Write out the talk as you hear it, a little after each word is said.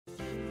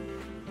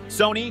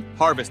Sony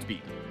Harvest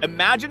Beat.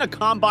 Imagine a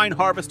combine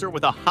harvester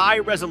with a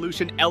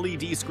high-resolution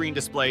LED screen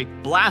display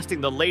blasting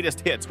the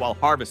latest hits while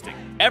harvesting.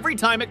 Every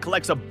time it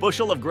collects a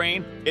bushel of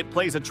grain, it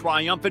plays a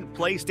triumphant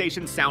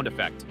PlayStation sound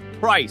effect.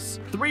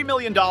 Price: $3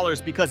 million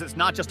because it's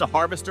not just a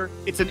harvester,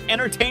 it's an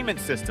entertainment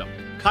system.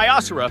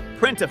 Kyocera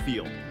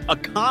Print-A-Field, a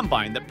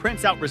combine that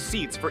prints out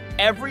receipts for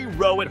every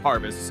row it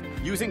harvests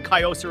using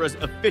Kyocera's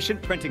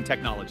efficient printing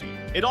technology.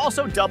 It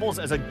also doubles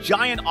as a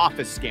giant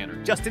office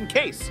scanner, just in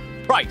case.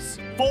 Price: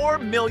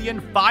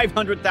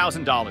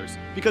 $4,500,000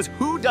 because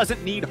who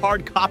doesn't need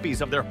hard copies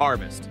of their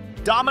harvest?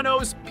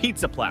 Domino's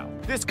Pizza Plow.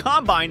 This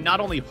combine not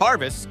only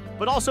harvests,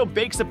 but also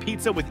bakes a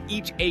pizza with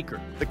each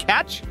acre. The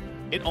catch?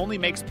 It only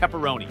makes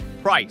pepperoni.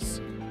 Price: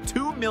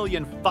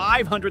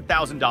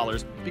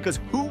 $2,500,000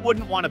 because who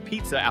wouldn't want a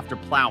pizza after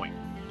plowing?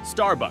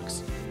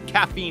 Starbucks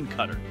Caffeine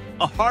Cutter,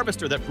 a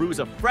harvester that brews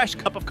a fresh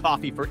cup of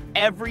coffee for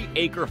every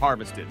acre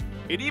harvested.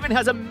 It even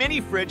has a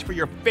mini fridge for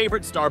your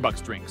favorite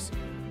Starbucks drinks.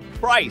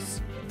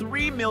 Price: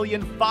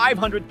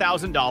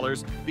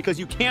 $3,500,000 because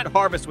you can't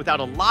harvest without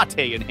a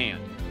latte in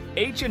hand.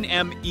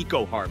 H&M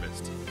Eco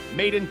Harvest.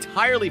 Made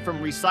entirely from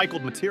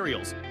recycled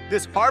materials,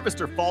 this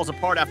harvester falls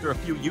apart after a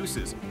few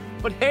uses.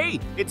 But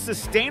hey, it's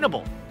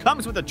sustainable.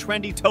 Comes with a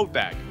trendy tote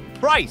bag.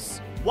 Price: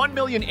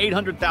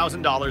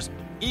 $1,800,000,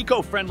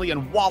 eco-friendly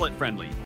and wallet-friendly.